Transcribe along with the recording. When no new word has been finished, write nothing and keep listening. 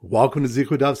Welcome to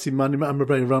Zichud Daf Simanim. I'm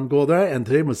Rabbi Ram Goldar, and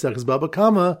today Masechus Bava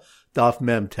Kamma Daf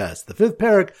Mem Test. The fifth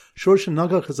parak, Shorsh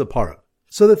Nagach is a para.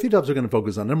 So the three dafs are going to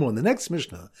focus on number one. The next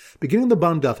Mishnah, beginning the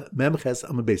bottom daf Mem Ches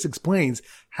Amabase, explains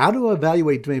how to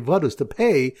evaluate Dmei Vlados to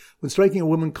pay when striking a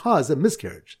woman caused a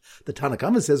miscarriage. The Bava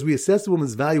Kamma says we assess the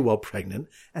woman's value while pregnant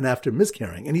and after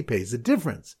miscarrying, and he pays the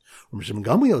difference. Bava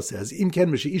Kamma says Im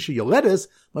ken misheisha yoledes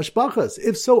mashpachas.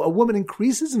 If so, a woman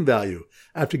increases in value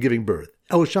after giving birth.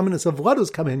 El shamanas of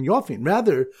Vlados kamen yofin.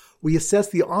 Rather, we assess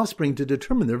the offspring to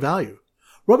determine their value.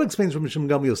 Rabbi explains from Mishum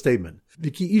Gamliel's statement,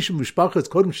 V'ki isha mishpachas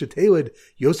kodem sheteled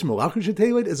yosim malachim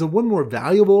sheteled. Is a woman more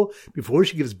valuable before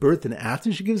she gives birth than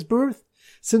after she gives birth?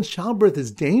 Since childbirth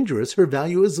is dangerous, her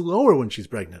value is lower when she's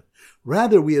pregnant.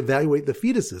 Rather, we evaluate the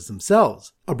fetuses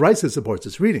themselves. A brisa supports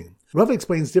this reading. Rabbi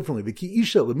explains differently, V'ki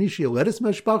isha lemishi yoledes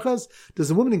mishpachas.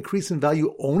 Does a woman increase in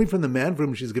value only from the man for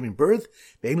whom she's giving birth?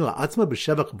 Ve'en la'atzma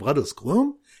b'shevach vlados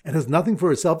klum, and has nothing for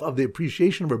herself of the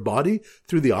appreciation of her body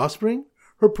through the offspring?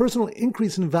 Her personal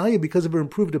increase in value because of her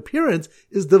improved appearance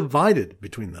is divided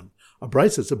between them. A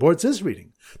brisa supports this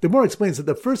reading. The Gemara explains that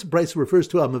the first brisa refers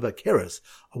to a mavakeres,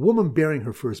 a woman bearing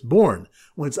her firstborn,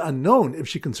 when it's unknown if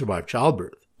she can survive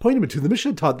childbirth. Point number two, the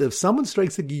Mishnah taught that if someone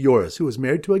strikes a giyoris who is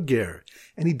married to a ger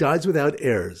and he dies without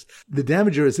heirs, the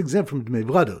damager is exempt from Dmei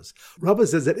Vlados. Rabbah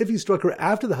says that if he struck her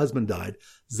after the husband died,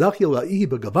 Zachya la'ihi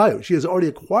b'gavayu, she has already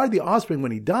acquired the offspring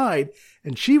when he died,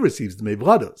 and she receives Dmei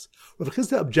Vlados. Rav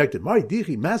Chisda objected, Mari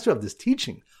Dichi, master of this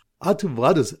teaching, Atu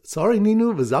Vlados Tsari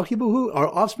Ninu v'Zachya are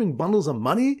offspring bundles of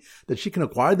money that she can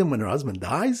acquire them when her husband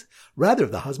dies? Rather,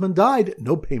 if the husband died,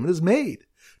 no payment is made.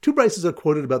 Two brises are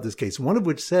quoted about this case, one of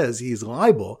which says he is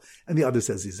liable, and the other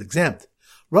says he's exempt.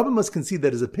 Rabbi must concede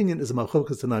that his opinion is a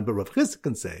malchokas tanaim, but Rav Chisda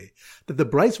can say that the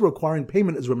brisa requiring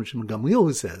payment is Rabbi Shimon Gamliel,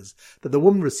 who says that the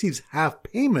woman receives half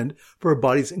payment for her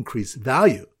body's increased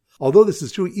value. Although this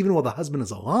is true even while the husband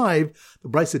is alive, the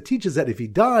brisa teaches that if he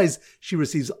dies, she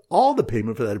receives all the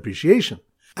payment for that appreciation.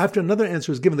 After another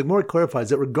answer is given, the Gemara clarifies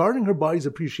that regarding her body's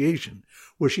appreciation,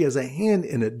 where she has a hand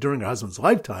in it during her husband's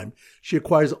lifetime, she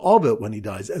acquires all of it when he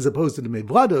dies, as opposed to the Dmei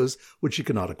Vlados, which she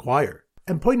cannot acquire.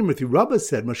 And point number three, Rabbah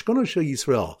said, Mashkono shel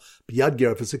Yisrael, biyad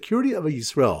ger, if the security of a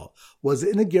Yisrael was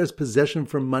in a ger's possession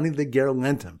for money the ger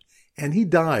lent him, and he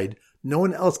died, no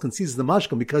one else can seize the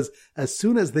mashkon, because as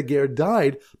soon as the ger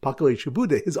died, pakalei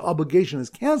shabude, his obligation is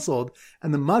cancelled,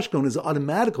 and the mashkon is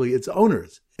automatically its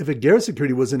owner's. If a ger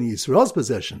security was in a Yisrael's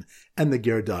possession, and the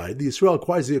ger died, the Yisrael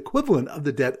acquires the equivalent of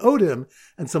the debt owed him,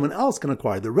 and someone else can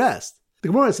acquire the rest. The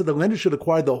Gemara said the lender should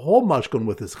acquire the whole mashkon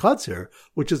with his chatzir,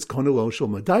 which is konelo shel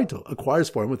madaito, acquires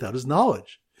for him without his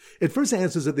knowledge. It first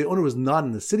answers that the owner was not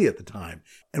in the city at the time,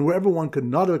 and wherever one could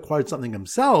not have acquired something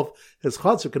himself, his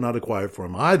chatzir could not acquire it for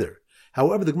him either.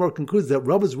 However, the Gemara concludes that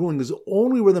Rabbah's ruling is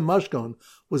only where the mashkon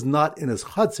was not in his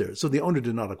chatzir, so the owner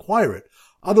did not acquire it.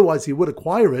 Otherwise, he would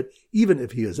acquire it even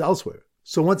if he is elsewhere.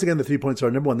 So once again, the 3 points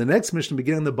are, number one, the next Mishnah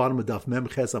beginning on the bottom of Daf Mem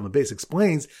Ches Amabase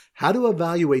explains how to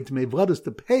evaluate Dmei Vlados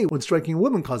to pay when striking a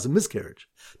woman caused a miscarriage.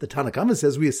 The Bava Kamma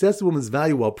says we assess the woman's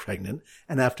value while pregnant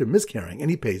and after miscarrying, and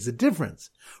he pays the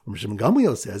difference. Mishum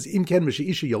Gamliel says, Im ken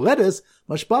misheisha yoledes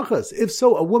mashpachas. If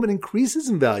so, a woman increases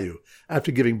in value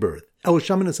after giving birth. El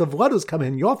shamanas of Vlados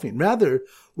kamen yofin. Rather,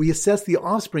 we assess the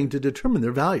offspring to determine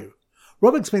their value.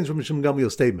 Rabbi explains from Mishum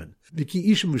Gamliel's statement,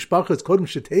 V'ki isha mishpachas kodem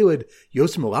sheteled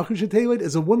yosim malachim sheteled.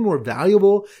 Is a woman more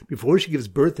valuable before she gives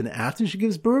birth than after she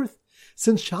gives birth?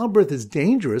 Since childbirth is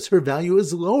dangerous, her value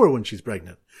is lower when she's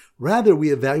pregnant. Rather,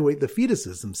 we evaluate the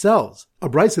fetuses themselves. A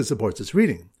brisa supports this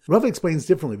reading. Rabbi explains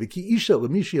differently, V'ki isha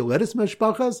lemishi yoledes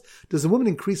mishpachas. Does a woman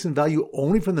increase in value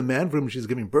only from the man for whom she's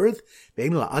giving birth?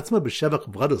 Ve'en la'atzma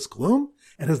b'shevach vlados klum,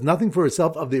 and has nothing for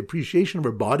herself of the appreciation of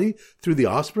her body through the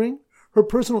offspring? Her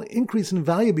personal increase in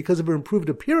value because of her improved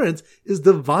appearance is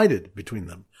divided between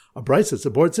them. A brisa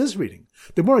supports this reading.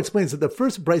 The Gemara explains that the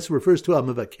first brisa refers to a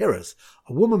mavakeres,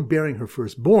 a woman bearing her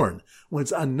firstborn, when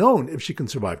it's unknown if she can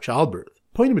survive childbirth.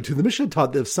 Point number two, the Mishnah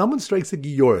taught that if someone strikes a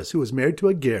giyoris who is married to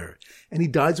a ger and he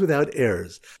dies without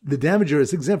heirs, the damager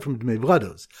is exempt from Dmei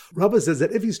Vlados. Rabbah says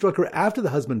that if he struck her after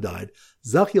the husband died,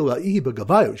 Zachya la'ihi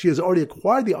b'gavayu, she has already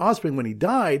acquired the offspring when he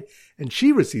died, and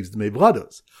she receives Dmei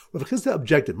Vlados. Rav Chisda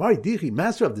objected, Mari Dichi,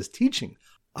 master of this teaching,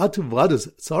 Atu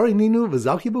Vlados Tsari Ninu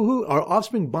v'Zachya are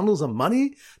offspring bundles of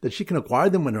money that she can acquire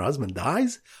them when her husband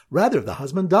dies? Rather, if the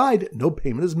husband died, no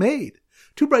payment is made.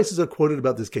 Two brises are quoted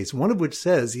about this case, one of which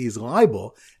says he is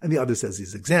liable, and the other says he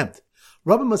is exempt.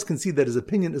 Rabbi must concede that his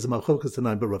opinion is a malchokas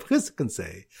tanaim, but Rav Chisda can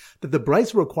say that the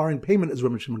brisa requiring payment is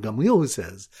Rabbi Shimon Gamliel, who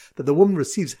says that the woman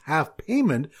receives half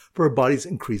payment for her body's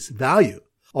increased value.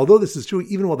 Although this is true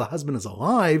even while the husband is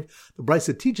alive, the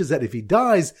brisa teaches that if he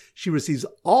dies, she receives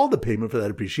all the payment for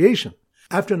that appreciation.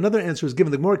 After another answer is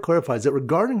given, the Gemara clarifies that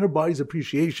regarding her body's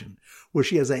appreciation, where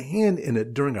she has a hand in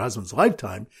it during her husband's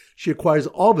lifetime, she acquires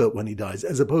all of it when he dies,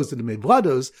 as opposed to the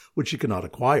mevlados, which she cannot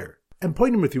acquire. And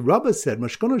point number 3, Rabbah said,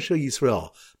 Mashkono shel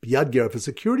Yisrael, biyad ger, if the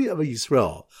security of a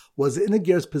Yisrael was in a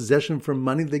ger's possession for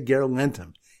money the ger lent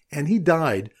him, and he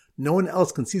died, no one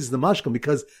else can seize the mashkon,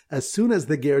 because as soon as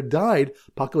the ger died,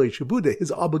 pakalei shabuda,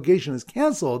 his obligation is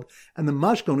cancelled, and the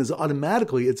mashkon is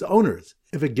automatically its owner's.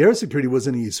 If a ger's security was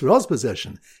in Yisrael's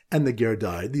possession, and the ger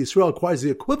died, the Yisrael acquires the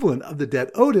equivalent of the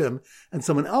debt owed him, and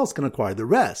someone else can acquire the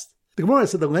rest. The Gemara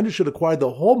said the lender should acquire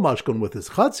the whole mashkon with his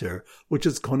chatzir, which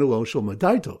is konelo shel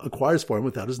madaito, acquires for him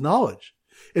without his knowledge.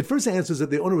 It first answers that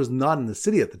the owner was not in the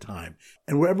city at the time,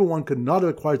 and wherever one could not have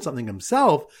acquired something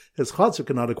himself, his chatzir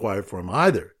could not acquire it for him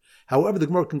either. However, the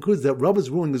Gemara concludes that Rabbah's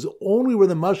ruling is only where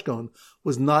the mashkon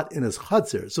was not in his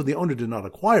chatzir, so the owner did not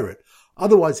acquire it.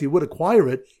 Otherwise, he would acquire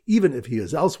it even if he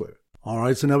is elsewhere.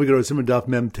 Alright, so now we go to our Siman Daf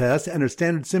Mem Tes, and our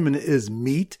standard Siman is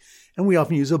meat, and we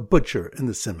often use a butcher in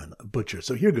the Siman, a butcher.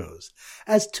 So here goes.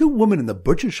 As two women in the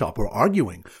butcher shop were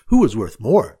arguing who was worth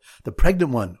more, the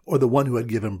pregnant one or the one who had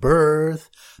given birth,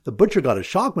 the butcher got a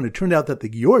shock when it turned out that the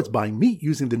Gior's buying meat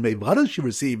using the mevlados she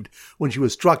received when she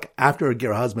was struck after her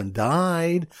ger husband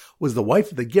died was the wife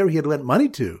of the ger he had lent money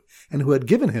to, and who had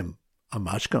given him a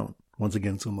mashkon. Once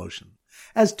again, slow motion.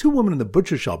 As two women in the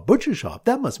butcher shop,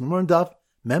 that must be more in Daf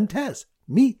Mem Tes,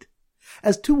 meat.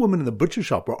 As two women in the butcher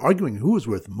shop were arguing who was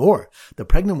worth more, the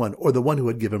pregnant one or the one who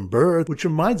had given birth, which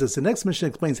reminds us the next mission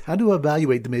explains how to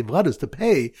evaluate the mevlados to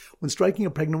pay when striking a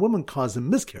pregnant woman caused a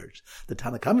miscarriage. The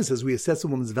Tana Kamma says we assess a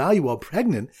woman's value while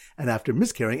pregnant and after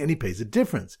miscarrying, and he pays a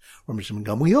difference. Rabbi Shimon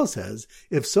Gamliel says,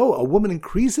 if so, a woman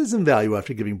increases in value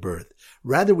after giving birth.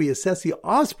 Rather, we assess the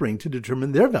offspring to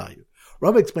determine their value.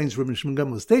 Rabbi explains Rabbi Shimon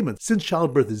Gamliel's statement, since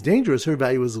childbirth is dangerous, her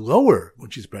value is lower when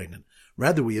she's pregnant.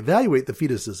 Rather, we evaluate the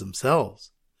fetuses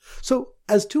themselves. So,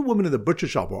 as two women in the butcher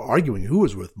shop were arguing who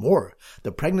was worth more,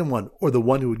 the pregnant one or the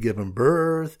one who had given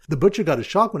birth, the butcher got a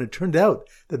shock when it turned out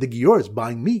that the Gior is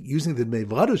buying meat using the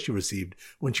mevlados she received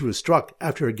when she was struck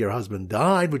after her ger husband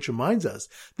died, which reminds us,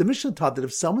 the Mishnah taught that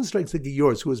if someone strikes a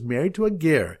Gior who was married to a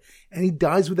ger and he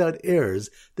dies without heirs,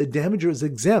 the damager is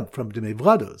exempt from the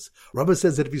mevlados. Rabbah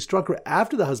says that if he struck her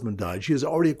after the husband died, she has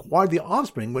already acquired the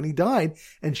offspring when he died,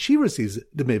 and she receives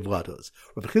the mevlados.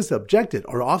 Rav Chisda objected,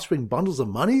 are offspring bundles of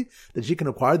money that she can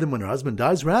acquire them when her husband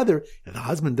dies? Rather, if the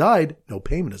husband died, no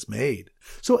payment is made.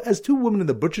 So as two women in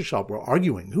the butcher shop were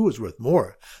arguing who was worth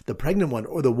more, the pregnant one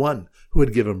or the one who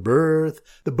had given birth,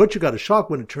 the butcher got a shock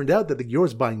when it turned out that the Gior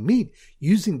is buying meat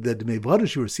using the mevlados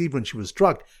she received when she was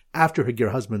struck after her ger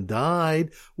husband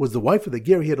died was the wife of the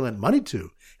ger he had lent money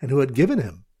to and who had given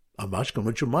him a mashkon,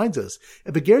 which reminds us,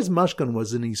 if a ger's mashkon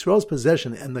was in Yisrael's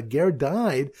possession and the ger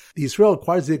died, the Yisrael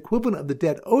acquires the equivalent of the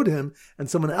debt owed him and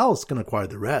someone else can acquire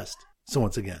the rest. So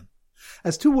once again,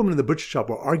 as two women in the butcher shop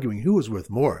were arguing who was worth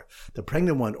more, the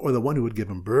pregnant one or the one who had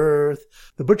given birth,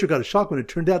 the butcher got a shock when it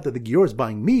turned out that the Gior is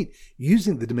buying meat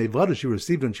using the mevlados she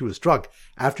received when she was struck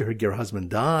after her ger husband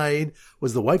died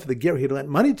was the wife of the ger he had lent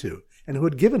money to and who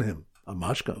had given him a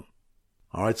mashkon.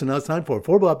 Alright, so now it's time for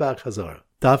Bava Kamma.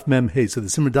 Daf Mem Hey. So the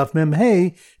Simmer Daf Mem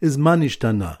Hey is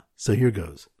Manishtana. So here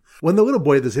goes. When the little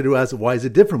boy at the Seder asked, why is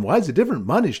it different? Why is it different?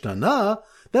 Manishtana.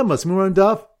 That must be on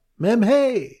Daf Mem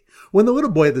Hey. When the little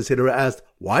boy at the Seder asked,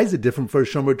 why is it different for a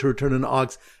shomer to return an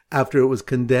ox after it was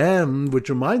condemned? Which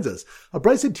reminds us, a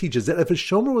brisa teaches that if a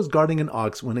shomer was guarding an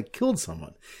ox when it killed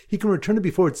someone, he can return it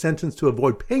before it's sentenced to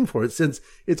avoid paying for it since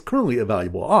it's currently a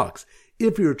valuable ox.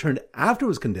 If he returned after it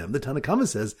was condemned, the Tana Kamma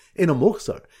says, Eino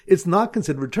Muchsar. It's not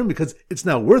considered return because it's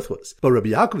now worthless. But Rabbi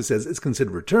Yaakov says it's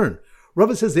considered return.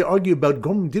 Rava says they argue about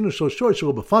Gom Dinu Shel Shor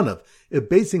Shel B'fanav, if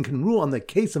Beis Din can rule on the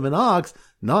case of an ox,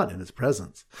 not in its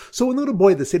presence. So when the little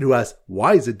boy at the Seder who asked,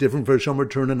 why is it different for a shomer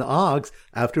to return an ox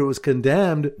after it was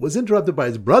condemned, was interrupted by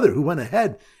his brother who went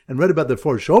ahead and read about the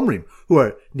four shomrim, who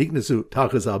are Niknesu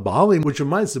Tachas Abalim, which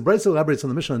reminds the brisa elaborates on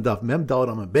the Mishnah on Daf Mem Daled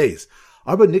Amud Beis.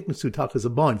 Arba Niknesu Tachas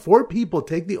Abalim. 4 people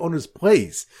take the owner's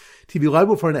place to be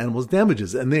liable for an animal's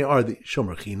damages, and they are the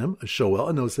shomer chinam, a shoel,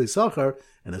 a nosei sachar,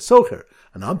 and a socher,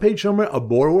 an unpaid shomer, a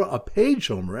borrower, a paid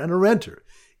shomer, and a renter.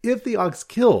 If the ox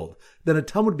killed, then a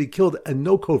tam would be killed and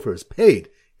no kofar is paid.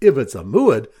 If it's a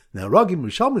muad, now ragi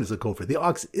mushalmin is a kofar. The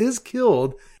ox is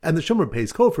killed and the shomer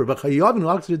pays kofar,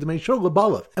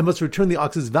 and must return the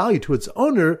ox's value to its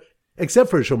owner, except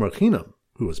for a shomer chinam,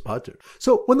 who was pater.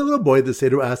 So when the little boy at the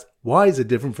Seder asked, why is it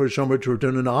different for a shomer to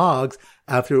return an ox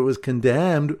after it was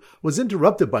condemned, was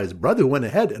interrupted by his brother who went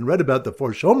ahead and read about the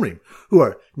 4 shomrim, who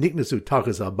are Niknesu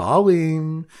Tachas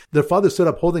Abalim. Their father stood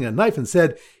up holding a knife and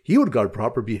said he would guard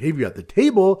proper behavior at the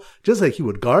table, just like he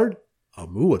would guard a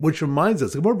muad. Which reminds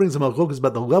us, the Gemara brings a machlokas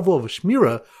about the level of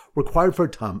shmira required for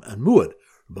tam and muad.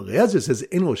 Rabbi Eliezer says,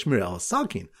 "Ein lo shmira al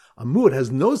sakin." A muad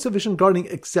has no sufficient guarding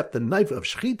except the knife of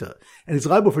shechita, and he's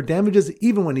liable for damages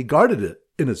even when he guarded it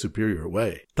in a superior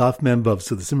way. Daf Mem Vav.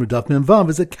 So the simmer Daf Mem Vav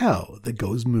is a cow that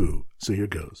goes moo. So here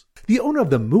goes. The owner of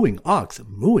the mooing ox,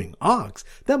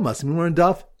 that must mean we're in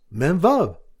Daf Mem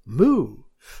Vav, moo.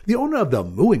 The owner of the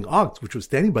mooing ox, which was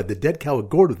standing by the dead cow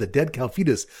gourd with the dead cow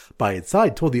fetus by its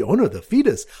side, told the owner of the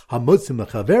fetus, Hamotzim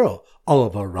Mechavero,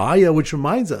 Olav Araya, which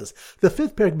reminds us, the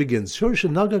fifth parak begins, Shor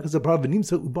Shenaga Kazapar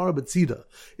Venimsa Ubara Batzida.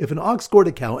 If an ox gored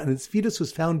a cow and its fetus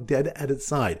was found dead at its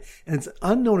side, and it's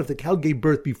unknown if the cow gave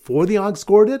birth before the ox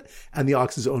gored it, and the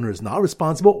ox's owner is not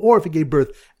responsible, or if it gave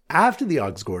birth after the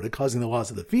ox gored it, causing the loss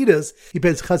of the fetus, he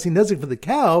pays chasi nezik for the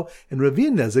cow and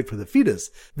ravin nezik for the fetus.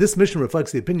 This mission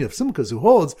reflects the opinion of Simchas, who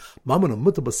holds mamun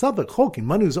muta basavak chokin,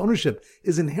 money whose ownership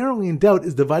is inherently in doubt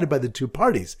is divided by the two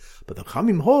parties. But the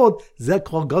Chamim hold zek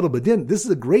kol gadol badin. This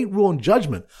is a great rule in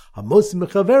judgment. Hamosim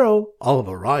mechavero alav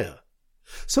araya.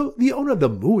 So the owner of the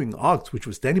mooing ox, which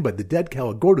was standing by the dead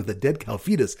cow gourd with the dead cow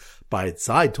fetus by its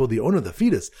side, told the owner of the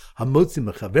fetus, Hamosim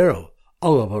mechavero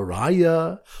Olav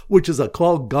Araya, which is a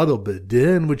klal gadol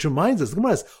bedin, which reminds us, the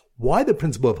Gemara asks, why the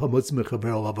principle of Hamotz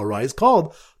Mechaver Olav Araya is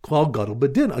called klal gadol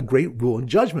bedin, a great rule in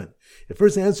judgment. It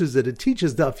first answers that it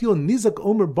teaches da'afil nizak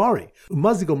omer bari,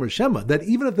 umazik omer shema, that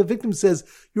even if the victim says,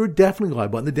 you're definitely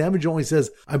liable, and the damage only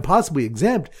says, I'm possibly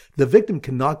exempt, the victim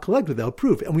cannot collect without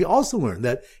proof. And we also learn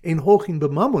that ein holchin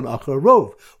b'mamun achar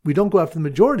rov, we don't go after the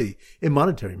majority in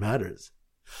monetary matters.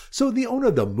 So the owner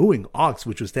of the mooing ox,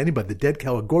 which was standing by the dead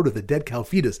cow gourd with the dead cow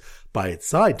fetus by its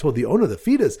side, told the owner of the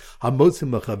fetus, Hamotzim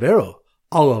Mechavero,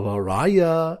 Olav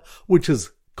Araya, which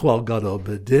is klal gadol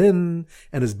bedin,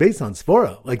 and is based on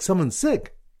svora, like someone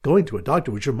sick going to a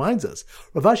doctor, which reminds us,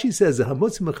 Rav Ashi says that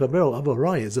Hamotzim Mechavero Olav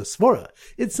Araya is a svora.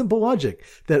 It's simple logic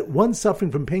that one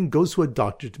suffering from pain goes to a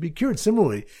doctor to be cured.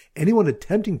 Similarly, anyone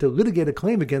attempting to litigate a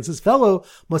claim against his fellow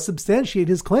must substantiate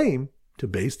his claim to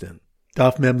Beis Din.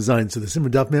 Daf Mem Zayin. So the simmer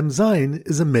Daf Mem Zayin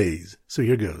is a maize. So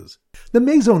here goes. The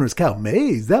maize owner's cow.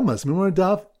 Maize? That must mean we're in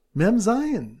Daf Mem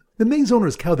Zayin. The maize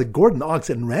owner's cow that gored an ox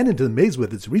and ran into the maize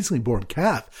with its recently born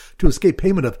calf to escape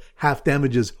payment of half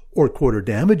damages or quarter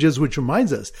damages, which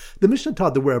reminds us, the Mishnah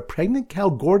taught that where a pregnant cow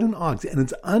gored an ox and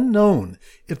it's unknown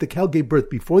if the cow gave birth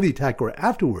before the attack or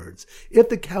afterwards, if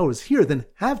the cow is here, then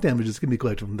half damages can be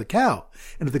collected from the cow.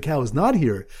 And if the cow is not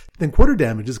here, then quarter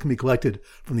damages can be collected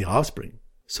from the offspring.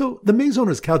 So the maize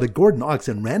owner's cow that gored an ox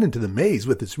and ran into the maize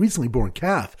with its recently born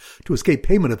calf to escape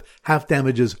payment of half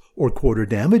damages or quarter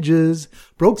damages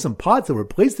broke some pots that were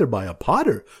placed there by a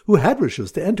potter who had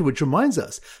rishus to enter, which reminds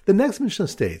us, the next Mishnah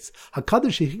states, if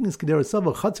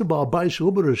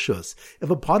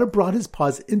a potter brought his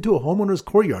pots into a homeowner's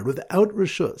courtyard without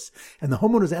rishus, and the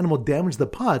homeowner's animal damaged the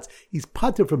pots, he's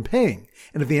pater from paying,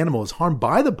 and if the animal is harmed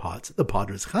by the pots, the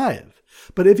potter is chayev.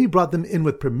 But if he brought them in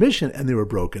with permission and they were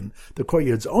broken, the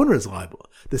courtyard's owner is liable.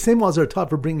 The same laws are taught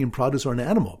for bringing in produce or an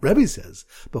animal. Rebbe says,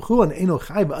 in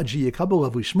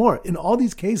all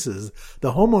these cases,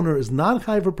 the homeowner is not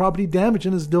chayav for property damage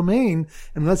in his domain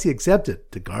unless he accepts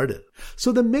it to guard it.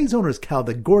 So the maize owner's cow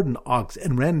that gored an ox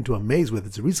and ran into a maize with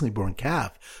its recently born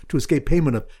calf to escape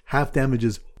payment of half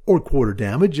damages or quarter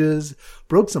damages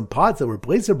broke some pots that were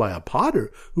placed there by a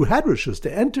potter who had rishus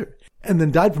to enter, and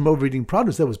then died from overeating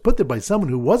produce that was put there by someone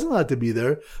who wasn't allowed to be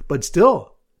there, but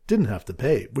still didn't have to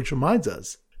pay. Which reminds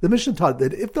us, the Mishnah taught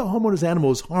that if the homeowner's animal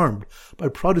is harmed by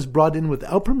produce brought in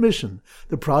without permission,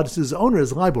 the produce's owner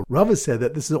is liable. Rava said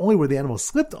that this is only where the animal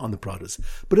slipped on the produce.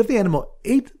 But if the animal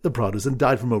ate the produce and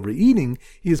died from overeating,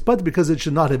 he is punished because it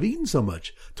should not have eaten so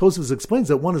much. Tosfos explains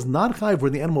that one is not chayav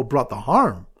where the animal brought the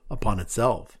harm upon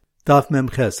itself. Daf Mem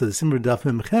Ches. So the simmer Daf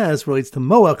Mem Ches relates to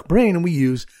moach, brain, and we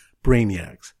use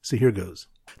brainiacs. So here goes.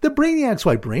 The brainiac's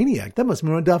why brainiac. That must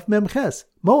mean on Daf Mem Ches.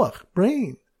 Moach,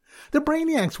 brain. The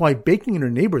brainiac's wife baking in her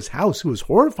neighbor's house, who was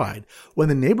horrified when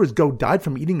the neighbor's goat died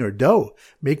from eating her dough,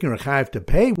 making her chayav to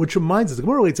pay, which reminds us, the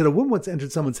Gemara relates that a woman once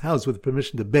entered someone's house with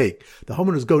permission to bake. The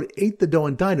homeowner's goat ate the dough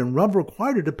and died, and Rav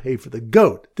required her to pay for the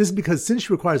goat. This is because since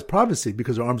she requires privacy,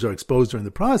 because her arms are exposed during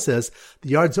the process, the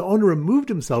yard's owner removed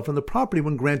himself from the property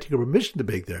when granting her permission to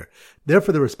bake there.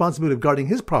 Therefore, the responsibility of guarding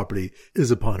his property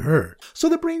is upon her. So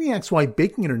the brainiac's wife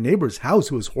baking in her neighbor's house,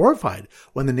 who was horrified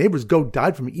when the neighbor's goat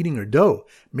died from eating her dough,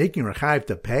 making her chayav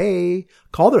to pay,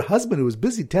 called her husband, who was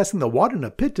busy testing the water in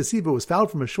a pit to see if it was foul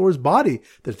from a shore's body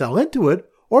that fell into it,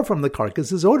 or from the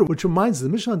carcass's odor, which reminds us the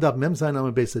Mishnah Daf Mem Zayin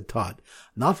Amud Beis had taught,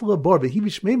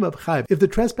 if the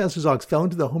trespasser's ox fell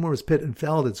into the homeowner's pit and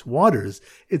fouled its waters,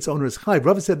 its owner is chayv.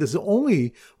 Rava said this is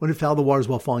only when it fouled the waters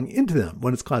while falling into them,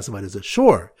 when it's classified as a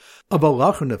shore. But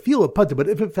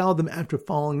if it fouled them after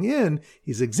falling in,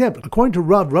 he's exempt. According to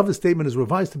Rava's statement is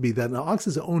revised to be that an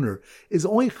ox's owner is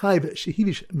only chayv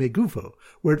shehivish megufo,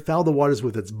 where it fouled the waters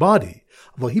with its body.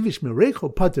 But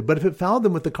if it fouled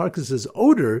them with the carcass's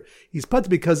odor, he's put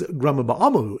because grama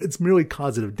ba'amahu, it's merely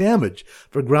causative damage.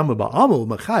 For grama ba'amahu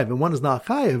machayiv, and one is not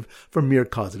chayiv for mere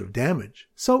causative damage.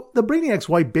 So the brainiac's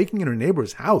wife baking in her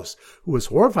neighbor's house, who was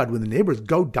horrified when the neighbor's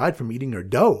goat died from eating her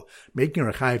dough, making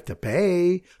her chayiv to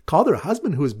pay, called her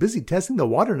husband, who was busy testing the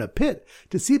water in a pit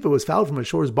to see if it was fouled from a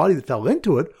shore's body that fell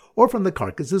into it or from the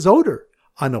carcass's odor,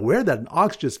 unaware that an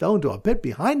ox just fell into a pit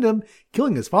behind him,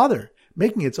 killing his father,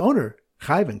 making its owner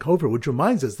chayv and kofar, which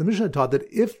reminds us the Mishnah taught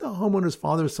that if the homeowner's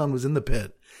father's son was in the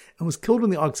pit and was killed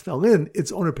when the ox fell in,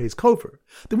 its owner pays kofar.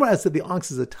 The Gemara asks that the ox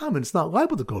is a tam and it's not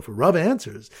liable to kofar. Rav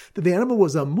answers that the animal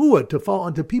was a muad to fall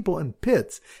onto people in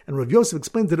pits, and Rav Yosef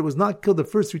explains that it was not killed the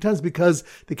first 3 times because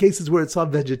the cases where it saw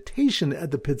vegetation at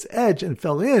the pit's edge and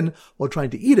fell in while trying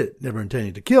to eat it, never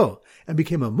intending to kill, and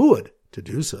became a muad to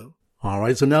do so.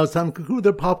 Alright, so now it's time to conclude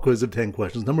their pop quiz of 10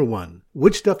 questions. Number 1.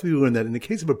 Which stuff do we learn that in the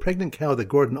case of a pregnant cow that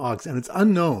gored an ox, and it's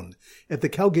unknown if the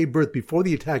cow gave birth before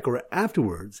the attack or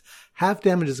afterwards, half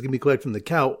damages can be collected from the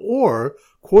cow or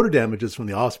quarter damages from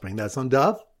the offspring? That's on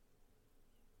Daf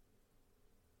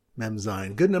Mem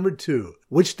Zayin. Good. Number 2.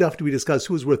 Which stuff do we discuss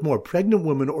who is worth more, pregnant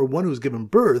woman or one who's given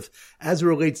birth, as it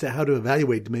relates to how to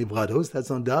evaluate Dmei Vlados?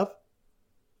 That's on Daf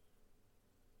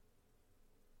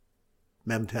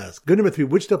Mem Test. Good. Number 3.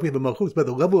 Which stuff we have a malchus by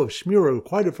the level of shmira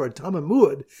required for a tama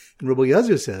muad? And Rabbi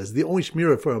Eliezer says the only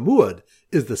shmira for a muad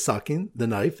is the sakin, the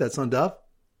knife. That's on Daf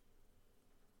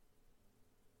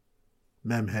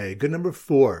Mem Hey. Good. Number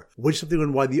 4. Which stuff we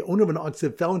learn why the owner of an ox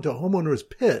that fell into a homeowner's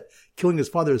pit, killing his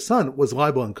father's son, was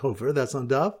liable on kofar? That's on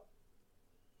Daf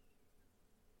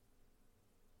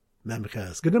Mem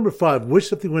Ches. Good. Number 5. Which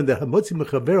stuff we learn that hamotzi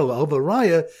mechaver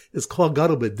al-alvaraya is called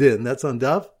gadol bedin? That's on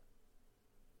Daf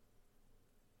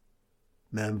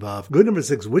Mem Vav. Good. Number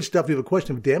 6. Which stuff we have a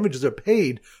question if damages are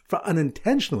paid for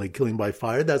unintentionally killing by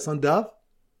fire? That's on Daf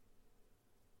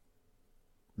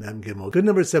Mem Gimel. Good.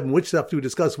 Number 7. Which stuff do we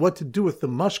discuss what to do with the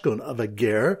mashkon of a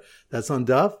ger? That's on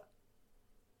Daf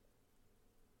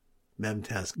Mem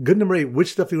Tes. Good. Number 8.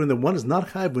 Which stuff do we learn that one is not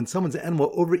chayv when someone's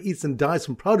animal overeats and dies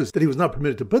from produce that he was not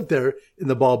permitted to put there in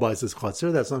the Baal Bai's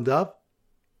chotzer? That's on Daf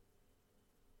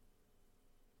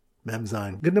Mem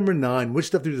Zayin. Good. Number 9. Which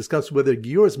stuff do we discuss whether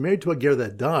Gior is married to a ger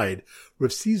that died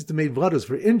receives the Dmei Vlados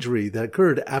for injury that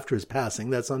occurred after his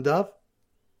passing? That's on Daf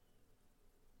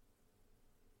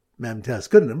Mem Tes.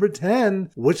 Good. Number 10.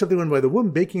 Which stuff they learned why the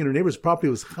woman baking in her neighbor's property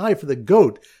was chai for the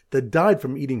goat that died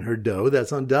from eating her dough?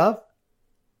 That's on Daf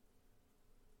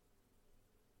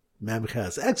Mem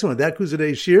Ches. Excellent. That concludes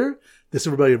today's shir. This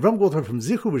is everybody from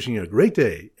Zichu wishing you a great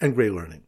day and great learning.